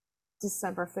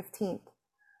December 15th.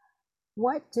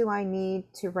 What do I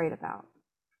need to write about?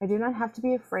 I do not have to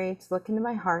be afraid to look into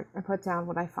my heart and put down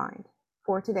what I find.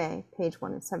 For today, page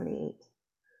 178.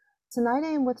 Tonight I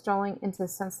am withdrawing into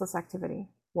senseless activity.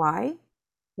 Why?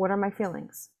 What are my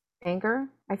feelings? Anger?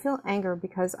 I feel anger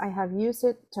because I have used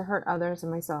it to hurt others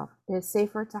and myself. It is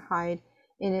safer to hide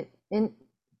it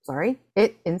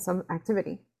in some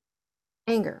activity.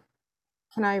 Anger.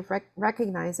 Can I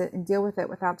recognize it and deal with it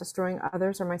without destroying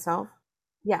others or myself?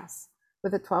 Yes.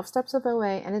 With the 12 steps of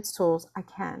OA and its tools, I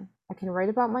can. I can write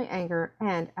about my anger,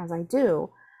 and as I do,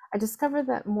 I discover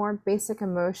that more basic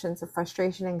emotions of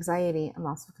frustration, anxiety, and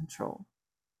loss of control.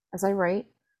 As I write,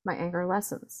 my anger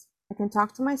lessens. I can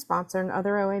talk to my sponsor and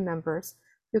other OA members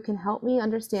who can help me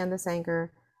understand this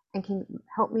anger and can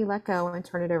help me let go and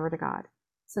turn it over to God.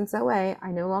 Since OA,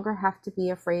 I no longer have to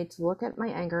be afraid to look at my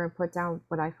anger and put down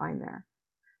what I find there.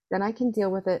 Then I can deal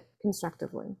with it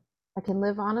constructively. I can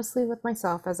live honestly with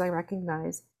myself as I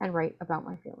recognize and write about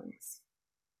my feelings.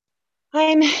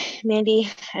 I'm Mandy.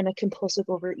 I'm a compulsive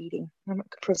overeating. I'm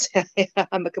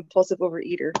a compulsive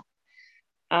overeater.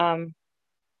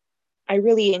 I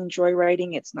really enjoy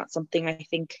writing. It's not something I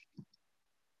think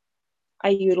I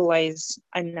utilize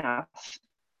enough.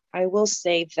 I will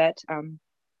say that,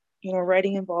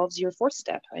 writing involves your fourth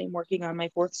step. I'm working on my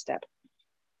fourth step.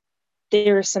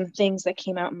 There are some things that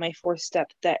came out in my fourth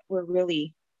step that were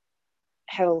really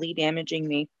heavily damaging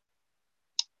me.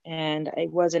 And I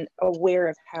wasn't aware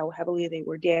of how heavily they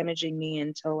were damaging me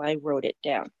until I wrote it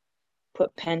down,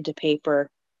 put pen to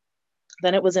paper.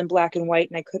 Then it was in black and white,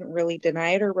 and I couldn't really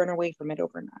deny it or run away from it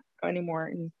anymore.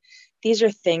 And these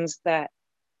are things that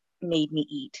made me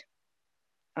eat.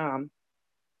 And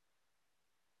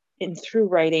through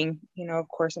writing, of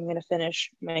course, I'm going to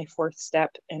finish my fourth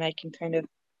step, and I can kind of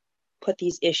put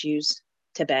these issues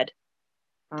to bed.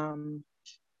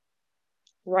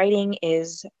 Writing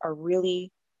is a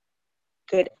really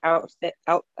good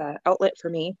outlet for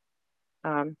me.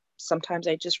 Sometimes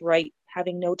I just write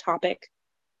having no topic,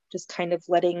 just kind of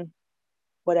letting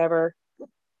whatever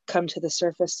come to the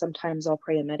surface. Sometimes I'll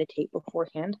pray and meditate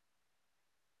beforehand.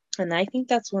 And I think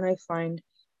that's when I find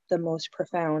the most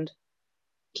profound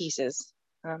pieces.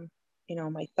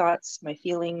 My thoughts, my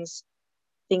feelings,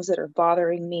 things that are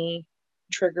bothering me,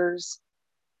 triggers,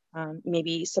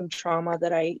 maybe some trauma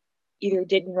that I either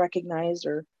didn't recognize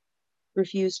or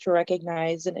refused to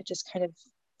recognize. And it just kind of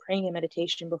praying and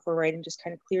meditation before writing just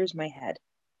kind of clears my head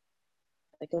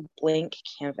like a blank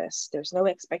canvas. There's no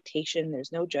expectation.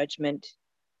 There's no judgment.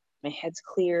 My head's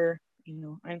clear.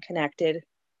 I'm connected.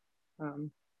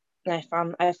 And I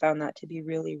found that to be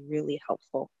really, really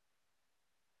helpful.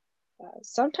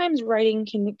 Sometimes writing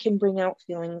can bring out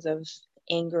feelings of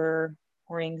anger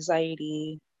or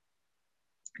anxiety,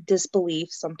 disbelief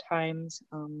sometimes,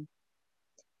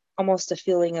 almost a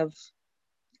feeling of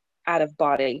out of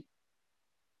body,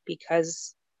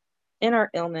 because in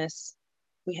our illness,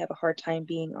 we have a hard time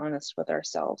being honest with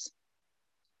ourselves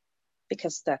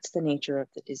because that's the nature of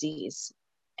the disease.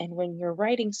 And when you're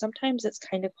writing, sometimes it's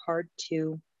kind of hard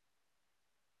to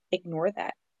ignore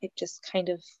that. It just kind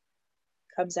of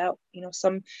comes out.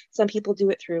 Some people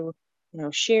do it through,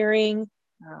 sharing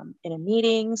in a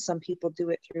meeting. Some people do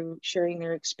it through sharing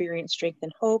their experience, strength,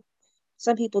 and hope.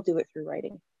 Some people do it through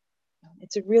writing.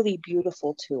 It's a really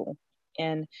beautiful tool,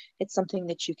 and it's something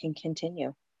that you can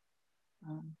continue.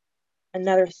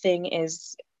 Another thing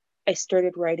is I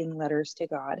started writing letters to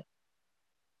God,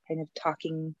 kind of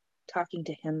talking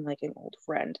to him like an old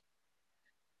friend.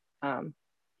 And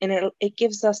it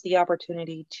gives us the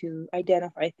opportunity to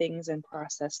identify things and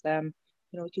process them.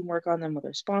 We can work on them with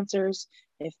our sponsors.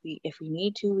 If we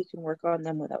need to, we can work on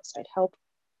them with outside help.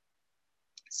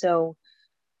 So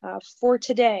for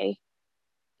today,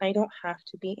 I don't have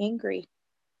to be angry.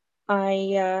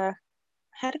 I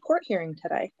had a court hearing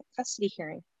today, a custody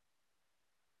hearing.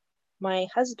 My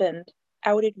husband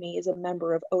outed me as a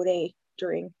member of OA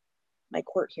during my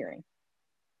court hearing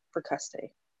for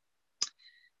custody.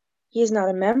 He is not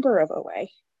a member of OA,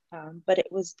 but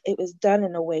it was done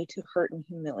in a way to hurt and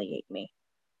humiliate me.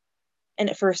 And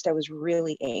at first I was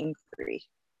really angry.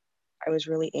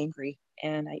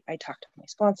 And I talked to my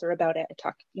sponsor about it.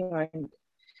 I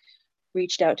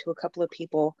reached out to a couple of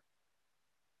people.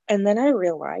 And then I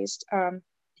realized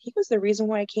he was the reason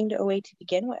why I came to OA to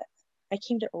begin with. I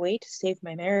came to OA to save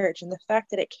my marriage. And the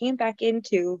fact that it came back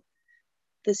into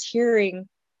this hearing,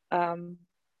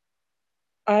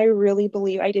 I really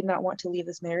believe I did not want to leave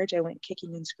this marriage. I went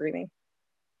kicking and screaming.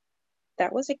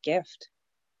 That was a gift.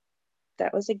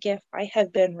 I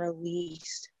have been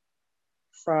released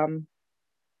from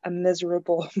a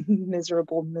miserable,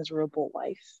 miserable, miserable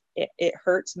life. it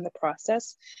hurts in the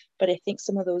process, but I think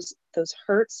some of those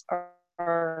hurts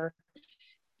are,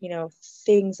 you know,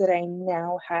 things that I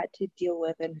now had to deal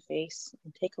with and face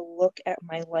and take a look at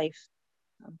my life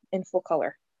in full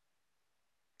color.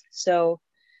 So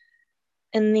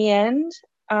in the end,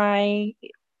 I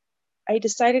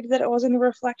decided that it wasn't a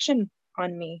reflection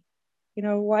on me. You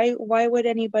know, why would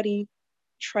anybody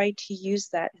try to use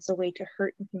that as a way to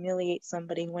hurt and humiliate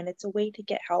somebody when it's a way to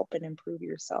get help and improve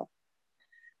yourself?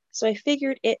 So I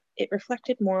figured it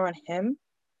reflected more on him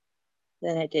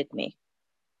than it did me.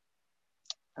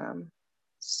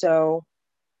 So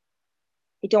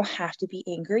I don't have to be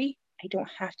angry. I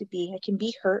can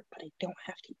be hurt, but I don't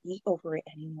have to eat over it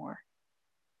anymore.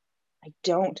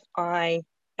 I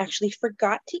actually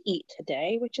forgot to eat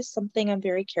today, which is something I'm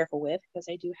very careful with because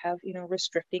I do have, you know,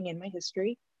 restricting in my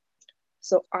history.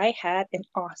 So I had an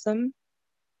awesome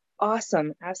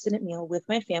abstinent meal with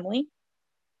my family,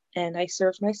 and I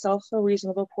served myself a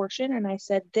reasonable portion, and I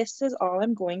said, this is all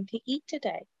I'm going to eat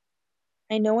today.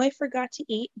 I know I forgot to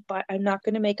eat, but I'm not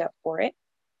going to make up for it.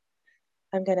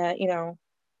 I'm going to, you know,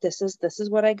 this is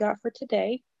what I got for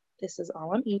today. This is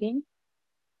all I'm eating.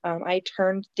 I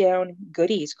turned down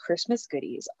goodies, Christmas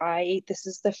goodies. This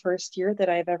is the first year that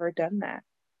I've ever done that.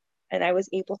 And I was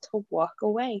able to walk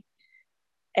away.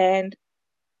 And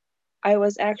I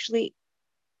was actually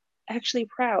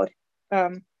proud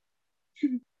in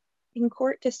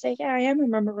court to say, yeah, I am a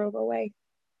member of OA.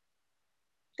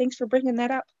 Thanks for bringing that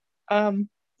up.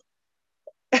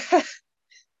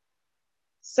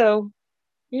 So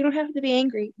you don't have to be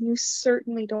angry. You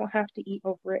certainly don't have to eat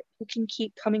over it. You can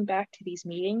keep coming back to these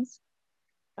meetings.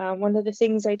 One of the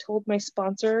things I told my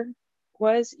sponsor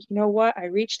was, you know what, I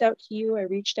reached out to you. I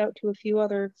reached out to a few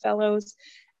other fellows.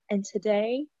 And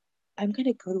today I'm going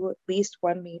to go to at least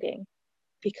one meeting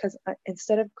because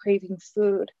instead of craving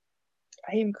food,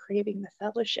 I am craving the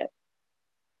fellowship.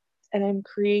 And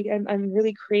I'm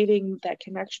really craving that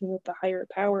connection with the higher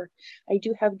power. I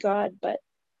do have God, but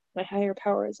my higher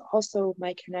power is also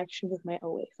my connection with my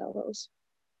OA fellows.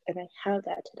 And I have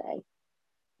that today.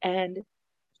 And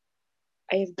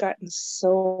I have gotten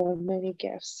so many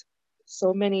gifts,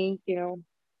 so many, you know,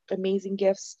 amazing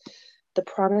gifts. The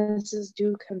promises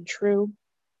do come true.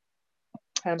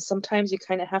 Sometimes you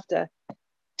kind of have to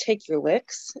take your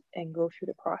licks and go through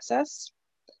the process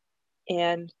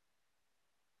and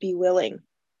be willing.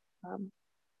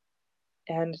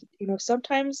 And, you know,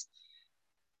 sometimes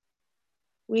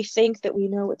we think that we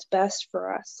know what's best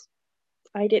for us.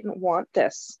 I didn't want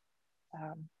this.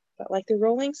 But like the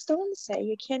Rolling Stones say,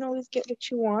 you can't always get what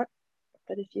you want.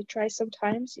 But if you try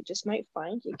sometimes, you just might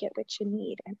find you get what you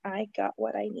need. And I got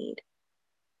what I need.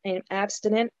 I am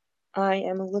abstinent. I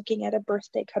am looking at a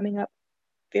birthday coming up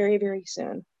very, very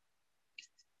soon.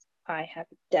 I have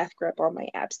a death grip on my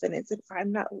abstinence, and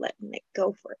I'm not letting it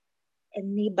go for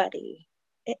anybody,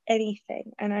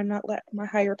 anything. And I'm not letting my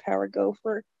higher power go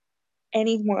for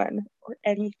anyone or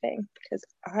anything because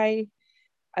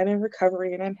I'm in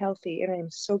recovery and I'm healthy, and I'm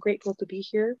so grateful to be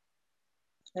here.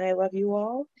 And I love you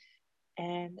all.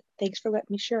 And thanks for letting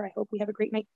me share. I hope we have a great night.